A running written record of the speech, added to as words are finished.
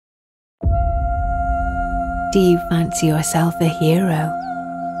Do you fancy yourself a hero?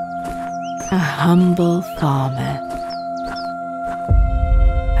 A humble farmer?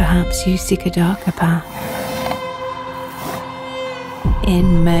 Perhaps you seek a darker path.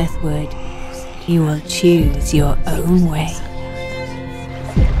 In Mirthwood, you will choose your own way.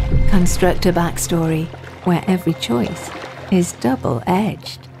 Construct a backstory where every choice is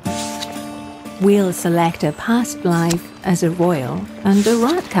double-edged. We'll select a past life as a royal and a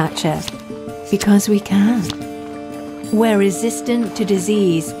rat catcher, because we can. We're resistant to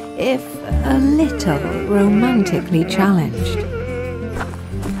disease, if a little romantically challenged.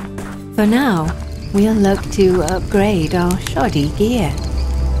 For now, we'll look to upgrade our shoddy gear.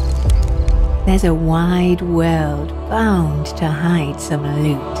 There's a wide world bound to hide some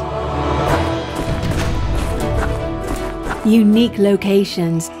loot. Unique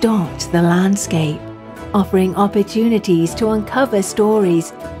locations dot the landscape, offering opportunities to uncover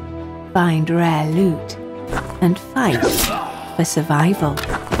stories, find rare loot, and fight for survival.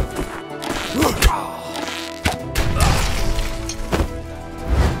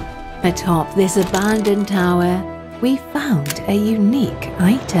 Atop this abandoned tower, we found a unique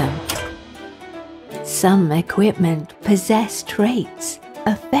item. Some equipment possess traits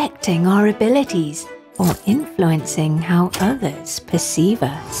affecting our abilities or influencing how others perceive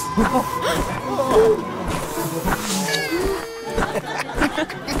us.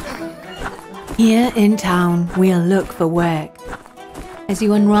 Here in town, we'll look for work. As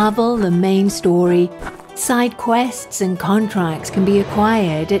you unravel the main story, side quests and contracts can be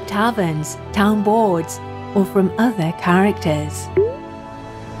acquired at taverns, town boards, or from other characters.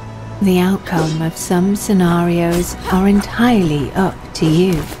 The outcome of some scenarios are entirely up to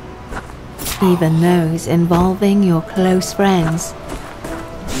you, even those involving your close friends.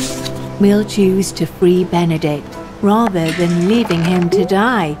 We'll choose to free Benedict rather than leaving him to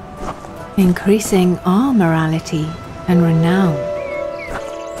die, increasing our morality and renown.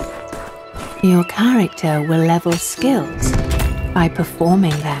 Your character will level skills by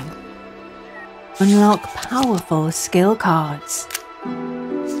performing them. Unlock powerful skill cards.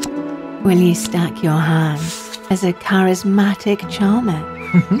 Will you stack your hands as a charismatic charmer?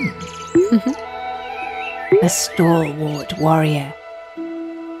 A stalwart warrior?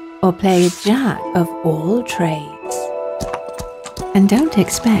 Or play a jack of all trades? And don't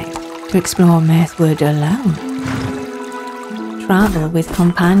expect to explore Mirthwood alone. Travel with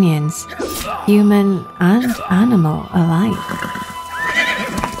companions, human and animal alike.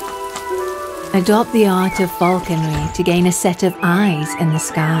 Adopt the art of falconry to gain a set of eyes in the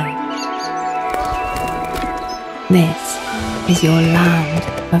sky. This is your land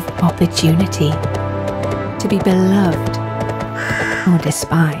of opportunity, to be beloved or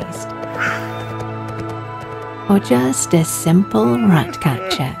despised, or just a simple rat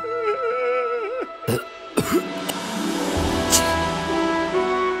catcher.